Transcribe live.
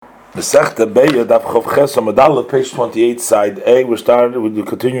Masechta Beya Daf Chof Ches Amadal, page 28, side A. We're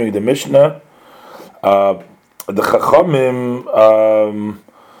continuing the Mishnah. The Chachamim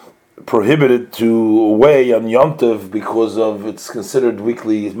prohibited to weigh on Yom Tov because of it's considered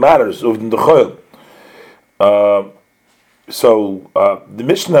weekly matters of the Choil. So the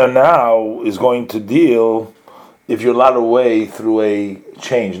Mishnah now is going to deal if you're allowed to weigh through a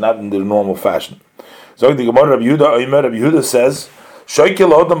change, not in the normal fashion. So the Gemara Rabbi Yehuda says,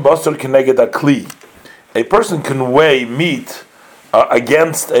 "Shoikel odam basar keneged akli." A person can weigh meat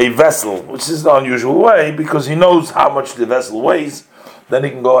against a vessel, which is the unusual way because he knows how much the vessel weighs. Then he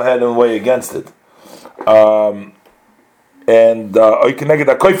can go ahead and weigh against it. And keneged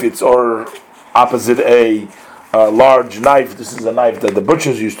akoifitz, or opposite a large knife. This is a knife that the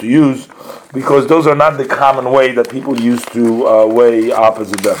butchers used to use because those are not the common way that people used to weigh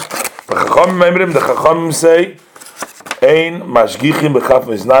opposite them. The Chachamim say, Ein mashgichim b'chaf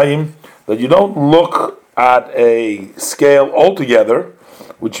miznayim, that you don't look at a scale altogether,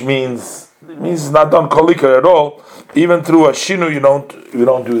 which means it's not done kolikar at all. Even through a shinu, you don't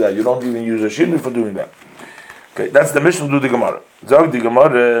do that. You don't even use a shinu for doing that. Okay, that's the Mishnah to the Gemara. Zog the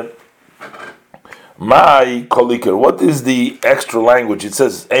Gemara, my kolikar. What is the extra language? It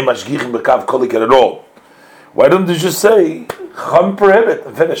says Ein mashgichim b'chaf kolikar at all. Why don't you just say Chacham prohibit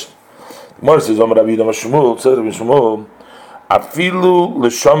and finished? Gemara says, Afilu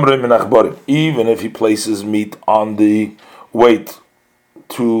l'shamrim min achbarim. Even if he places meat on the weight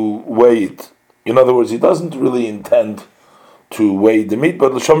to weigh it. In other words, he doesn't really intend to weigh the meat,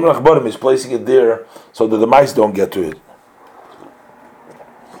 but l'shamrim min achbarim is placing it there so that the mice don't get to it.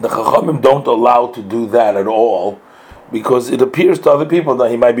 The Chachamim don't allow to do that at all because it appears to other people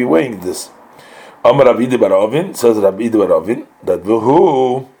that he might be weighing this. Amar Rabbi Idi bar Ovin, says Rabbi Idi bar Ovin, that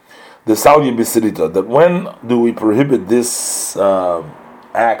v'hu the Saudi Bisirita, that when do we prohibit this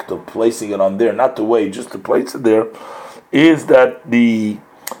act of placing it on there, not to weigh, just to place it there, is that the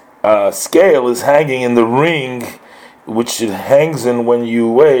scale is hanging in the ring, which it hangs in when you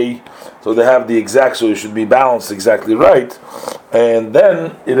weigh, so they have the exact, so it should be balanced exactly right, and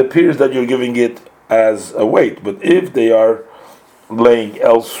then it appears that you're giving it as a weight. But if they are laying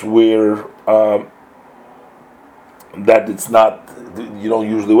elsewhere, that it's not, you don't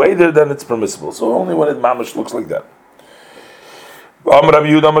usually weigh there, then it's permissible. So only when it mamash looks like that. Rabbi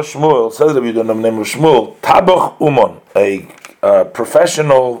Yehuda Shmuel says, Rabbi Yehuda name of Shmuel, Tabach Umon, a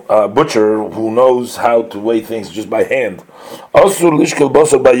professional butcher who knows how to weigh things just by hand. Also, Lishkel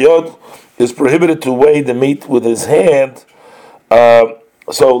Basar Bayod is prohibited to weigh the meat with his hand.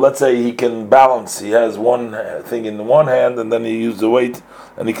 So let's say he can balance. He has one thing in one hand, and then he uses the weight,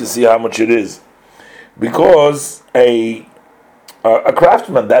 and he can see how much it is. Because a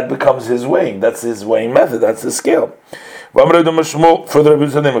craftsman, that becomes his weighing. That's his weighing method. That's his scale. Further, a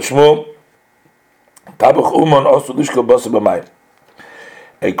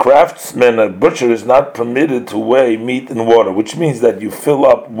craftsman, a butcher, is not permitted to weigh meat in water, which means that you fill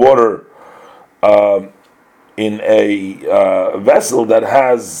up water in a vessel that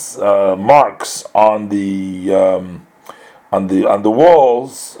has marks on the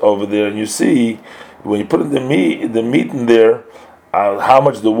walls over there, and you see when you put the meat in there, how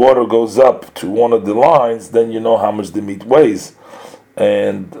much the water goes up to one of the lines, then you know how much the meat weighs,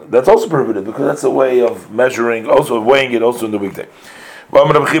 and that's also prohibited because that's a way of measuring, also weighing it, also in the weekday.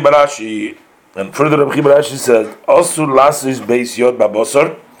 And further, Rabbi Barashi says, "Also, lasis beis yod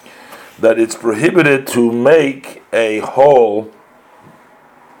babosar," that it's prohibited to make a hole.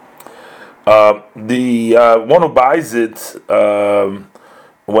 The one who buys it,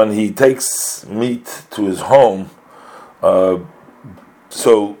 when he takes meat to his home,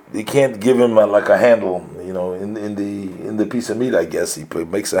 so he can't give him like a handle, in the piece of meat. I guess he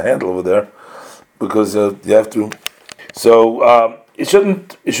makes a handle over there because you have to. So it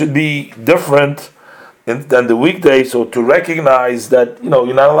should be different than the weekday. So to recognize that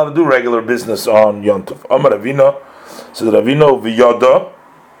you're not allowed to do regular business on Yom Tov. Amar Ravina, so the Ravina v'yoda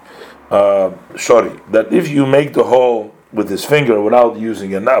shori, that if you make the hole with his finger without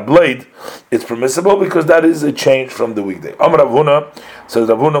using a blade, it's permissible because that is a change from the weekday. Amar Ravuna, says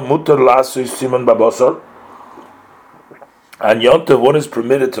Ravuna, mutar lasu siman babosar. And Yom Tov, one is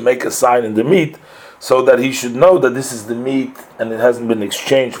permitted to make a sign in the meat so that he should know that this is the meat and it hasn't been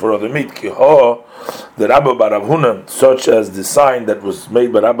exchanged for other meat. Kiho, the Rabbi bar Ravuna, such as the sign that was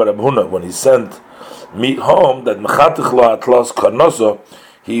made by Rabbi Ravuna when he sent meat home, that mechatich lo atlas karnoso,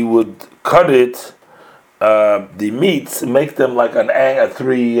 he would cut it, the meats, make them like a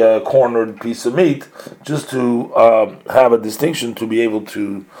three-cornered piece of meat, just to have a distinction, to be able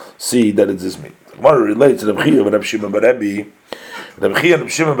to see that it's this meat. Gemara relates to Rabbi Shimon bar Rebbe Rabbi Chia and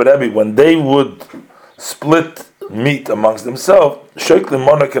Rabbi Shimon ben Rebbe, when they would split meat amongst themselves, sheiklim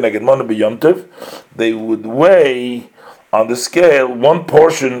mona keneged mona b'yom tov, they would weigh on the scale one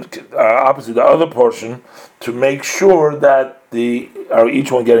portion opposite the other portion to make sure that they are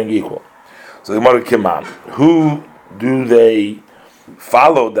each one getting equal. So the Gemara came on. Who do they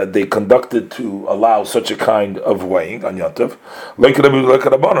follow that they conducted to allow such a kind of weighing on Yom Tov? Like Rabbi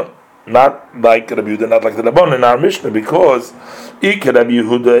Yehuda, not like Rabbi Yehuda, not like the Rabbanon in our Mishnah, because if it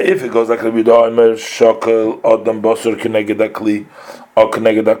goes like Rabbi Yehuda, Shokel Adam Basar Keneged Akli or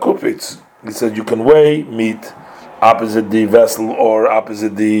Keneged Akupitz, he said you can weigh meat opposite the vessel or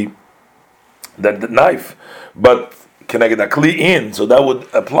opposite the knife, but Keneged Akli in, so that would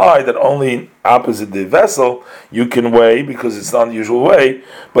apply that only opposite the vessel you can weigh because it's not the usual way,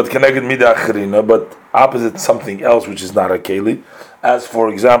 but Keneged Mida Achrina, but opposite something else which is not a keli, as for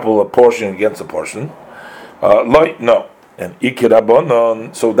example a portion against a portion. No. And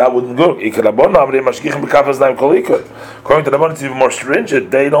Ikirabonon, so that wouldn't go. Ikirabonon, according to the Rabbanon, it's even more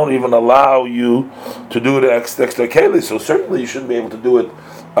stringent. They don't even allow you to do the extra keli. So certainly you shouldn't be able to do it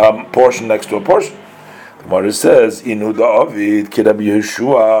portion next to a portion. The Gemara says, Inu Da'avid, Rabbi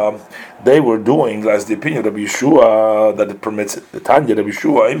Yeshua, they were doing, as the opinion of Rabbi Yeshua, that it permits it. The Tanya, Rabbi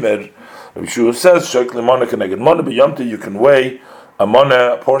Yeshua, Rabbi Yeshua says, Shekli Mona Keneged Mona, but Yom Tov, you can weigh a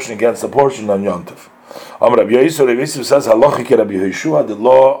portion against a portion on Yom Tov. Rabbi Yosef says, Halachik Rabbi Yeshua,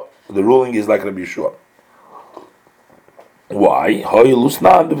 the ruling is like Rabbi Yeshua. Why?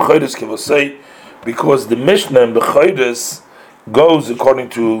 Because the Mishnah in B'chaydes goes according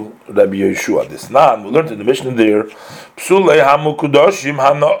to Rabbi Yeshua. This Nan, we learned in the Mishnah there, Psulei Hamukudoshim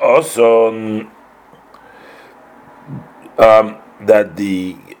Hana that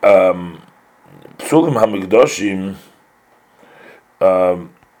the Psulim Hamikdoshim,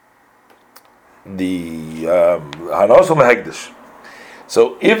 the Hanosom Hegdish.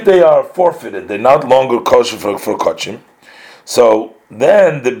 So if they are forfeited, they're not longer kosher for kachim. So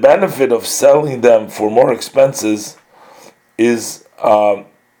then the benefit of selling them for more expenses is goes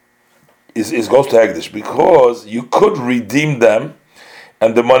to Hegdish, because you could redeem them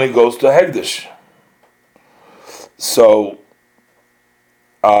and the money goes to Hegdish. So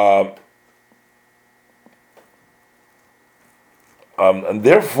and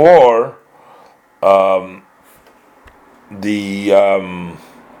therefore the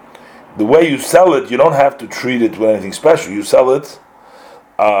way you sell it, you don't have to treat it with anything special. You sell it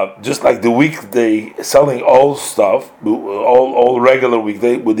just like the weekday, selling all stuff, all regular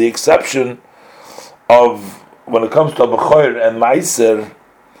weekday, with the exception of when it comes to Abachoyer and Meiser,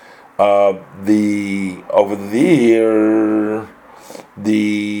 over there,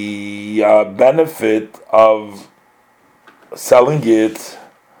 the benefit of selling it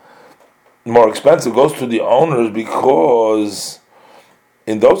more expensive goes to the owners, because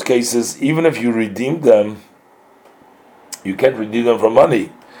in those cases, even if you redeem them, you can't redeem them for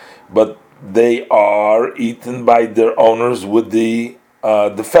money, but they are eaten by their owners with the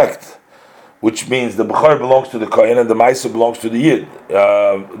defect, which means the Bechor belongs to the Kohen and the Meiser belongs to the Yid,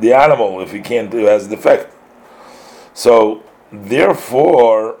 the animal, if he can't, it has a defect. So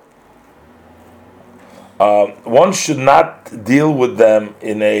therefore, one should not deal with them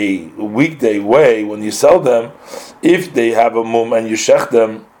in a weekday way when you sell them, if they have a mum and you shech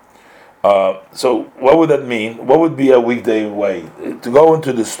them. So what would that mean? What would be a weekday way? To go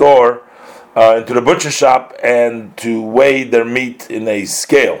into the store, into the butcher shop, and to weigh their meat in a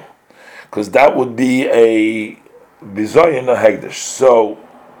scale, because that would be a bizoyin, a hegdish.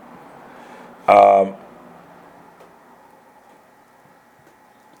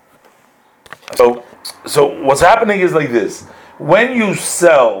 So what's happening is like this: when you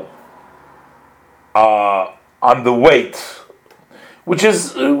sell on the weight, which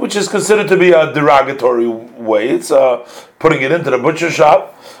is considered to be a derogatory way, it's putting it into the butcher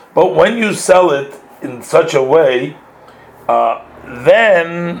shop. But when you sell it in such a way,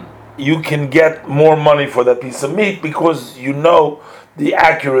 then you can get more money for that piece of meat, because you know the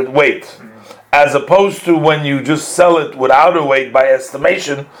accurate weight. As opposed to when you just sell it without a weight by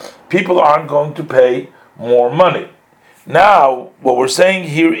estimation, people aren't going to pay more money. Now, what we're saying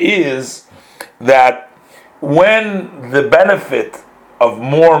here is that when the benefit of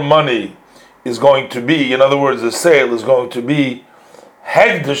more money is going to be, in other words, the sale is going to be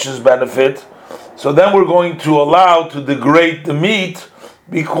Hegdish's benefit, so then we're going to allow to degrade the meat,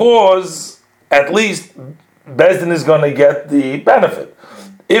 because at least Bezdin is going to get the benefit.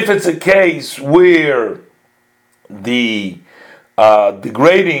 If it's a case where the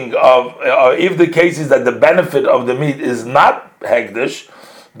degrading of, if the case is that the benefit of the meat is not Hegdish,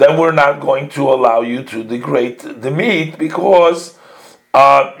 then we're not going to allow you to degrade the meat, because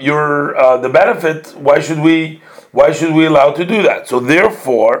the benefit. Why should we allow to do that? So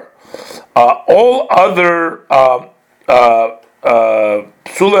therefore, all other psula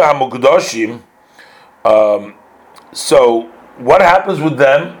hamukdashim. So what happens with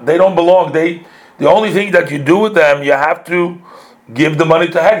them? They don't belong. The only thing that you do with them, you have to give the money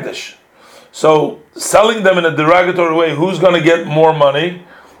to Hekdesh. So selling them in a derogatory way, who's going to get more money?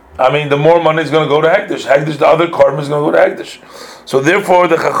 I mean, the more money is going to go to Hekdesh. Hekdesh, the other korban is going to go to Hekdesh. So therefore,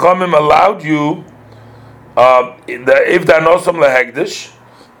 the Chachamim allowed you, if they're nosam lehekdesh,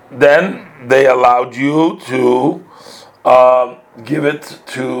 then they allowed you to give it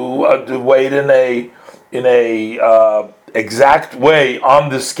to weigh it in a exact way on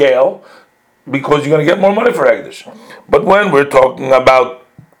the scale, because you're going to get more money for Hekdesh. But when we're talking about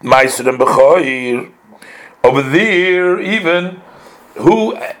Meiser and Bechoir, over there, even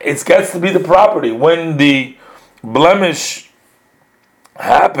it gets to be the property. When the blemish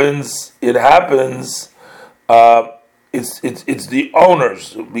happens, it happens. It's the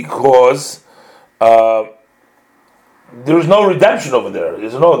owners, because there's no redemption over there.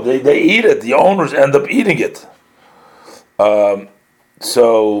 They eat it. The owners end up eating it.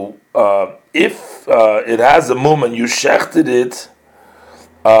 So if it has a mum and you shechted it,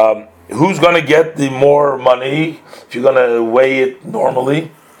 who's going to get the more money if you're going to weigh it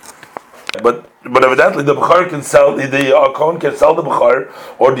normally? But evidently the Bechor can sell, the Kohen can sell the Bechor,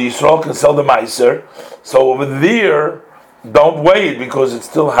 or the Yisrael can sell the Meiser. So over there, don't weigh it, because it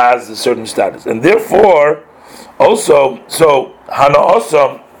still has a certain status. And therefore, also, so Hana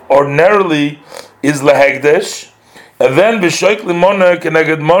Osam ordinarily is Lehegdesh, and then B'shoik Limone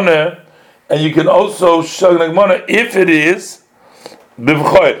Keneged Mone, and you can also Shoik Mone if it is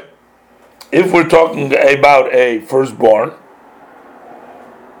B'Bechor. If we're talking about a firstborn,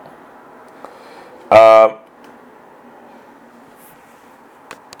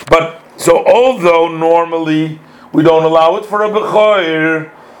 but so although normally we don't allow it for a Bechor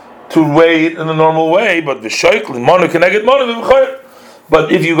to weigh it in a normal way, but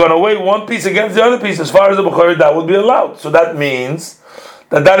but if you're going to weigh one piece against the other piece, as far as the Bechor, that would be allowed. So that means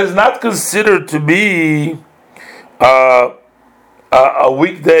that is not considered to be a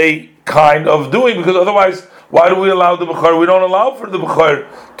weekday kind of doing, because otherwise, why do we allow the Bechor? We don't allow for the Bechor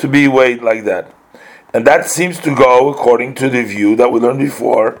to be weighed like that. And that seems to go according to the view that we learned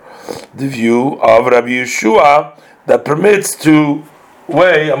before, the view of Rabbi Yeshua that permits to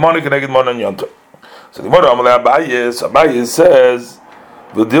weigh a money connected money and yontor. So the Abaye says,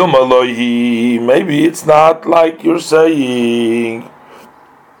 maybe it's not like you're saying,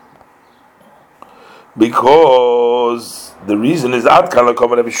 because the reason is the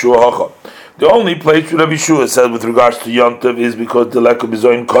only place where Rabbi Yeshua says with regards to yontor is because the lack of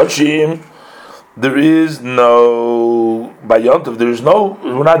bizoin kochim. There is no, by Yontov,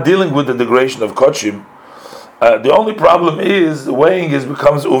 we're not dealing with the degradation of Kochim. The only problem is, the weighing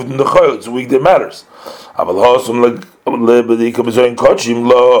becomes Uvd Nechol, it's weekday matters.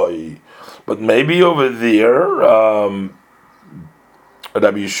 But maybe over there, Rabbi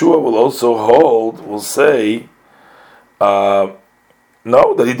Yeshua will also will say, no,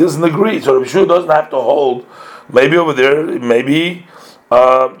 that he doesn't agree. So Rabbi Yeshua doesn't have to hold. Maybe over there,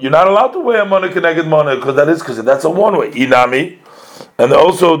 you're not allowed to weigh a money connected money, because that's a one way inami, and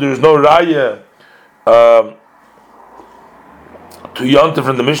also there's no raya to yontif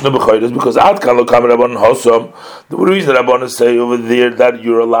from the Mishnah B'chayres, because ad kan lo kam Rabban Hosam. The reason Rabban say over there that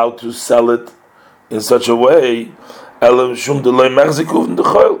you're allowed to sell it in such a way, elam shum delay mechzikuv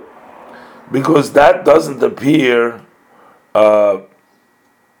d'chayil, because that doesn't appear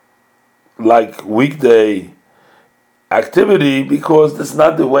like weekday activity, because that's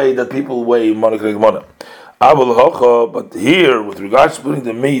not the way that people weigh money. But here, with regards to putting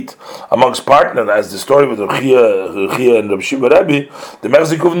the meat amongst partners, as the story with Rechia and Rabbi Shimon Rebbe, the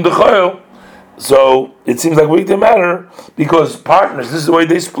Mechzikuv and the Chayil, so it seems like weekday matter, because partners, this is the way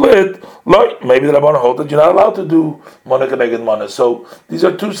they split. Maybe the Rabban hold that you're not allowed to do money connected money. So these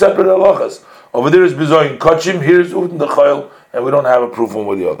are two separate halachas. Over there is Bizoyin Kachim, here is Uvd and the Chayil, and we don't have a proof one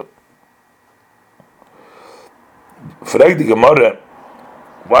with the other. Frag the Gemara,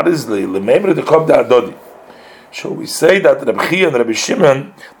 what is the Lememre de Kov da Adodi? Shall we say that Rabbi Chia and Rabbi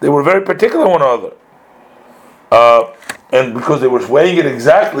Shimon, they were very particular one another, and because they were weighing it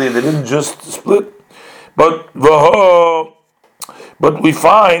exactly, they didn't just split. But we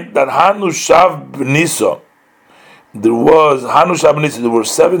find that Hanushav B'Nisa, there were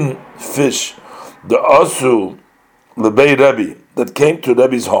 7 fish, the Asu Lebei Rebbe, that came to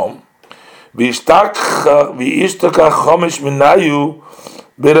Rebbe's home. Then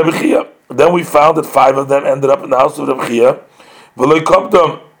we found that 5 of them ended up in the house of Rabbi Chia. V'lo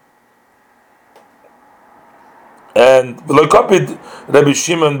kopdom, and v'lo kopid Rabbi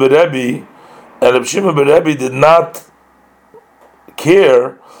Shimon beRebbi, and Rabbi Shimon beRebbi did not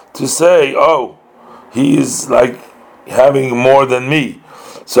care to say, oh, he is like having more than me.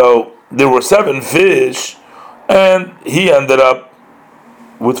 So there were 7 fish, and he ended up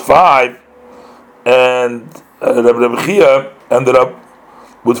with 5, and Rabbi Chia ended up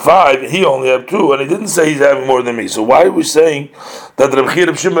with 5. He only had 2, and he didn't say he's having more than me. So why are we saying that Rabbi Chia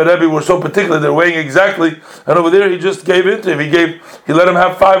and Shimon Rebbe were so particular? They're weighing exactly, and over there he just gave it to him. He let him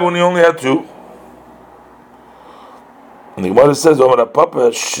have 5 when he only had 2. And the Gemara says,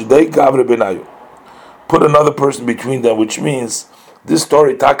 put another person between them, which means this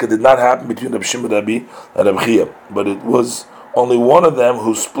story, Taka, did not happen between Rabbi Shimon Rebbe and Rabbi Chia, but it was only one of them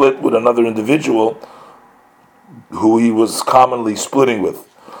who split with another individual who he was commonly splitting with.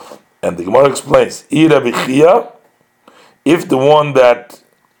 And the Gemara explains, Rabbi Chia, if the one that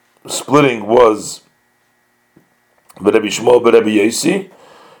splitting was Rabbi Shmuel Rabbi Yosi,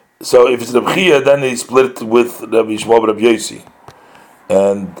 so if it's Rabbi Chia, then he split with Rabbi Shmuel Rabbi Yosi.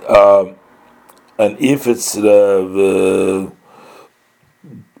 And if it's Rabbi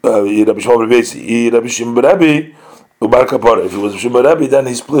Shmuel Rabbi Yosi, Rabbi Shimon Rabbi Bar Kapara. If it was Shimon Rabbi, then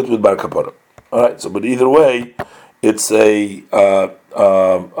he split with Bar Kapara. All right. So, but either way, it's a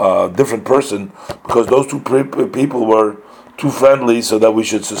different person, because those two people were too friendly, so that we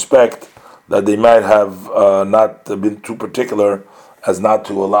should suspect that they might have not been too particular as not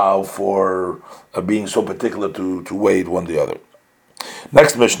to allow for being so particular to weigh one the other.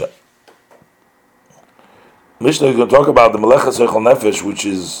 Next Mishnah. Mishnah is going to talk about the Melecha Seichel Nefesh, which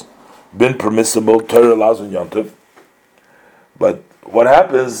has been permissible. Torah allows in Yom Tov. But what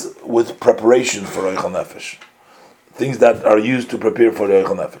happens with preparation for Eichel Nefesh? Things that are used to prepare for the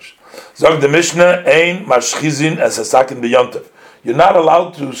Eichel Nefesh. Zog the Mishnah, Ein Mashchizin es Hasakin b'Yom Tov. You're not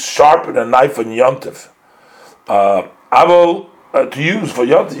allowed to sharpen a knife on Yom Tov. Avol, to use for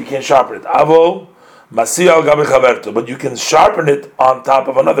Yom Tov, you can't sharpen it. Avol, Masi al Gabi Chaverto. But you can sharpen it on top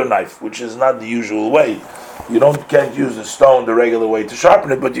of another knife, which is not the usual way. You can't use the stone the regular way to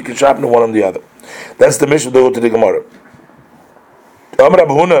sharpen it, but you can sharpen it one on the other. That's the Mishnah to the Gemara. Rav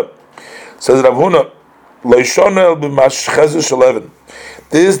Huna says, Rav Huna,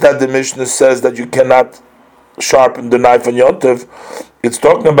 this that the Mishnah says that you cannot sharpen the knife on Yom Tov, it's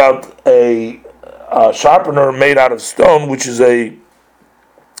talking about a sharpener made out of stone, which is a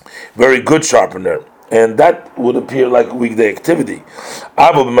very good sharpener, and that would appear like a weekday activity.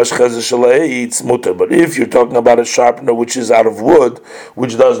 But if you're talking about a sharpener which is out of wood,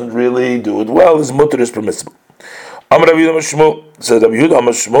 which doesn't really do it well, his mutter is permissible. Amar Rabbi Yehuda Mashmul says, Rabbi Yehuda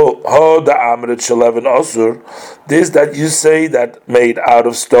Mashmul, ho da amrit sheleven osur. This that you say that made out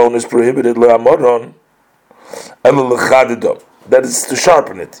of stone is prohibited le'amoron elo lechadidom. That is to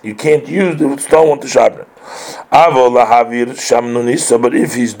sharpen it. You can't use the stone to sharpen it. Avo lahavir shamnunisa. But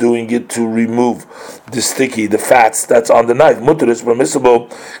if he's doing it to remove the fats that's on the knife, mutter is permissible,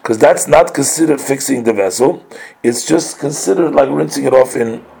 because that's not considered fixing the vessel. It's just considered like rinsing it off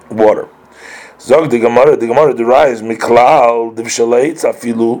in water. Zog the Gemara derives miklal divshaleitz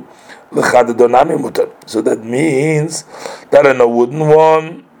afilu lechadadonami mutar. So that means that in a wooden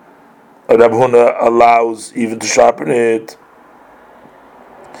one, Rav Huna allows even to sharpen it,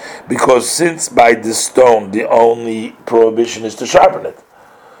 because since by the stone the only prohibition is to sharpen it,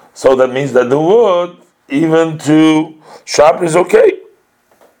 so that means that the wood even to sharpen is okay.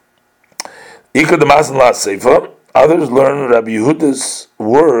 Others learn Rabbi Yehuda's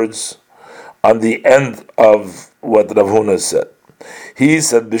words on the end of what Rav Huna said. He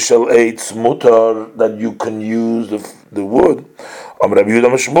said, "Bishal eitz mutar," that you can use the wood. Rabbi Yehuda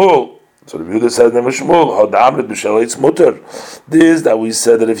Mashmul. So Rabbi Yehuda said, "Mashmul hadamrit bishal eitz mutar." This that we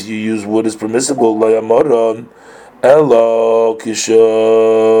said that if you use wood is permissible. Lo yamoron elo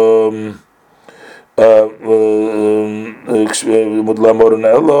kisham mudlamoron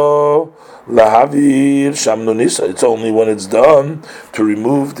elo. Lahavir shamnunisa. It's only when it's done to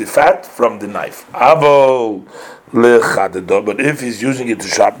remove the fat from the knife. Avo lechadado. But if he's using it to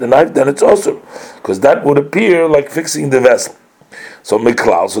sharpen the knife, then it's also, because that would appear like fixing the vessel. So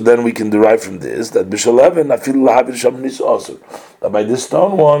miklal. So then we can derive from this that b'shaleven afil lahavir shamnunisa also. That by this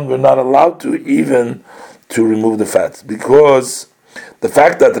stone one, we're not allowed to even to remove the fat, because the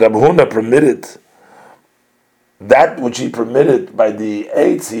fact that Rabbi Huna permitted that which he permitted by the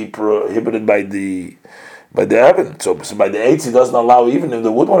eitz, he prohibited by the oven. So by the eitz, he doesn't allow, even in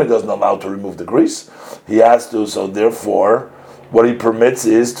the wood one, he doesn't allow to remove the grease. He has to. So therefore, what he permits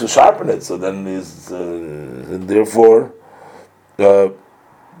is to sharpen it. So then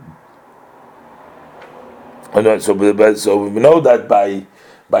So we know that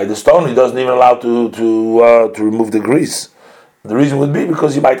by the stone he doesn't even allow to remove the grease. The reason would be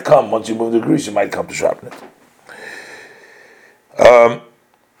because you might come once you move the grease, you might come to sharpen it.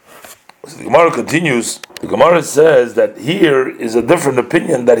 So the Gemara continues. The Gemara says that here is a different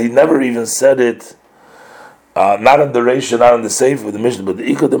opinion, that he never even said it, not on the Reisha, not on the Sefer of the Mishnah, but the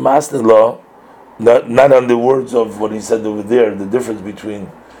Ikad the Master Law, not on the words of what he said over there, the difference between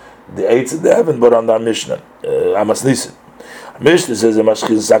the eights and the heaven, but on our Mishnah, Amas Nissen. Mishnah says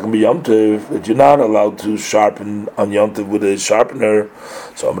that you're not allowed to sharpen on Yom Tov with a sharpener.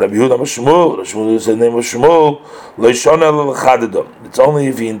 So Rabbi Yehuda Shmuel says the name of Shmuel, it's only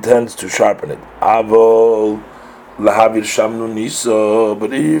if he intends to sharpen it. Avol lahavir shamnu nisa,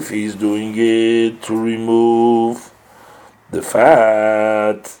 but if he's doing it to remove the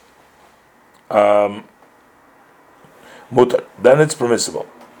fat, mutar, then it's permissible.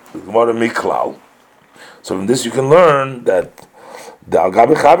 Gemara Miklal. So from this you can learn that that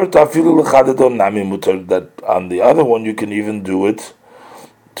on the other one you can even do it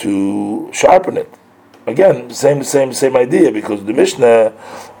to sharpen it. Again, same idea, because the Mishnah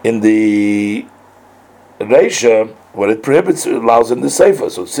in the Reisha, what it prohibits, it allows in the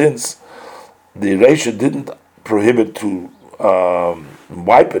Sefer. So since the Reisha didn't prohibit to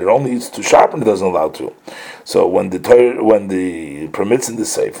wipe it only is to sharpen, it doesn't allow to. So when the permits in the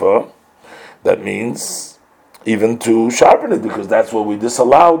Sefer, that means even to sharpen it, because that's what we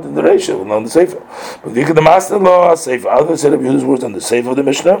disallowed in the Reisha, not in the Sefer. But look at the Master Law, Sefer. Other said of Yehuda's words on the Sefer of the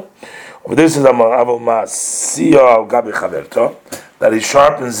Mishnah. Over this is that he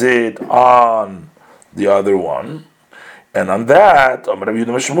sharpens it on the other one, and on that, that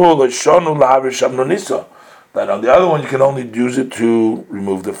on the other one you can only use it to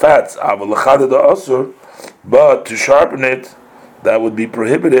remove the fats. But to sharpen it, that would be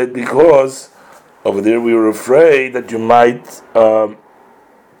prohibited, because over there we were afraid that you might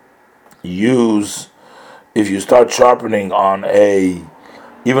use, if you start sharpening on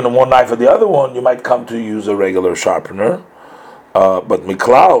even one knife or the other one, you might come to use a regular sharpener. But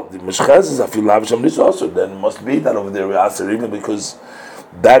Miklal, the Mishchez is Afil Lavisham this also, then it must be that over there we ask even, because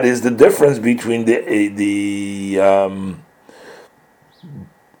that is the difference between the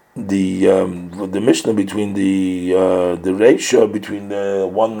Mishnah, between the ratio between the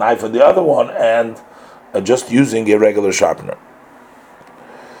one knife and the other one, and just using a regular sharpener.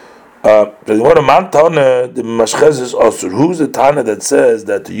 The Mashchez is also, who's the Tana that says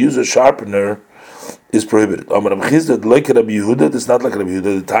that to use a sharpener is prohibited? It's not like Rabbi Yehuda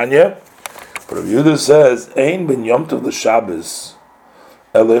the Tanya. But Rabbi Yehuda says, Ein ben Yom Tov the Shabbos.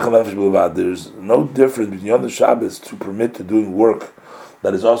 There's no difference between Yom Tov Shabbos to permit to doing work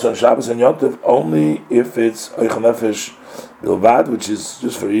that is also on Shabbos and Yom Tov, only if it's Eichel Nefesh Bilvad, which is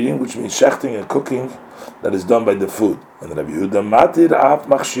just for eating, which means shechting and cooking that is done by the food. And Rabbi Yehuda Matir Af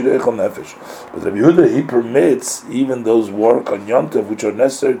Machshir Eichel Nefesh. But Rabbi Yehuda, he permits even those work on Yom Tov which are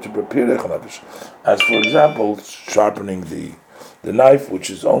necessary to prepare Eichel Nefesh. As for example, sharpening the knife, which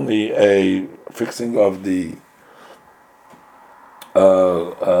is only a fixing of the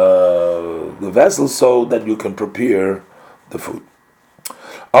vessel so that you can prepare the food.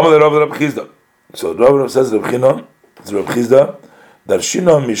 So Rav says Rav Chizda,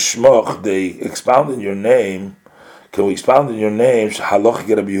 Darshina Mishmach, they expound in your name. Can we expound in your name Halach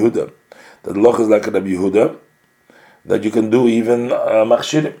Rabbi Yehuda? That Loch is like Rabbi Yehuda, that you can do even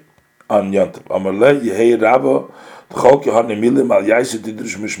Machshirim on Yontif. Amarle Yehei Rabba T'chol Kehan Emilim Al Yaisu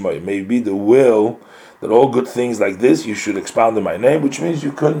Tidrush Mishmai. Maybe the will that all good things like this you should expound in my name, which means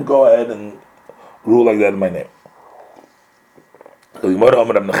you couldn't go ahead and rule like that in my name. So Gemara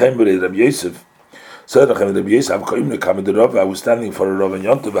Amar Rab Nachem b'Rei Rabbi Yosef said, Rabbi Yosef, I was standing for a Rav and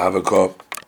Yontif, I have a cup.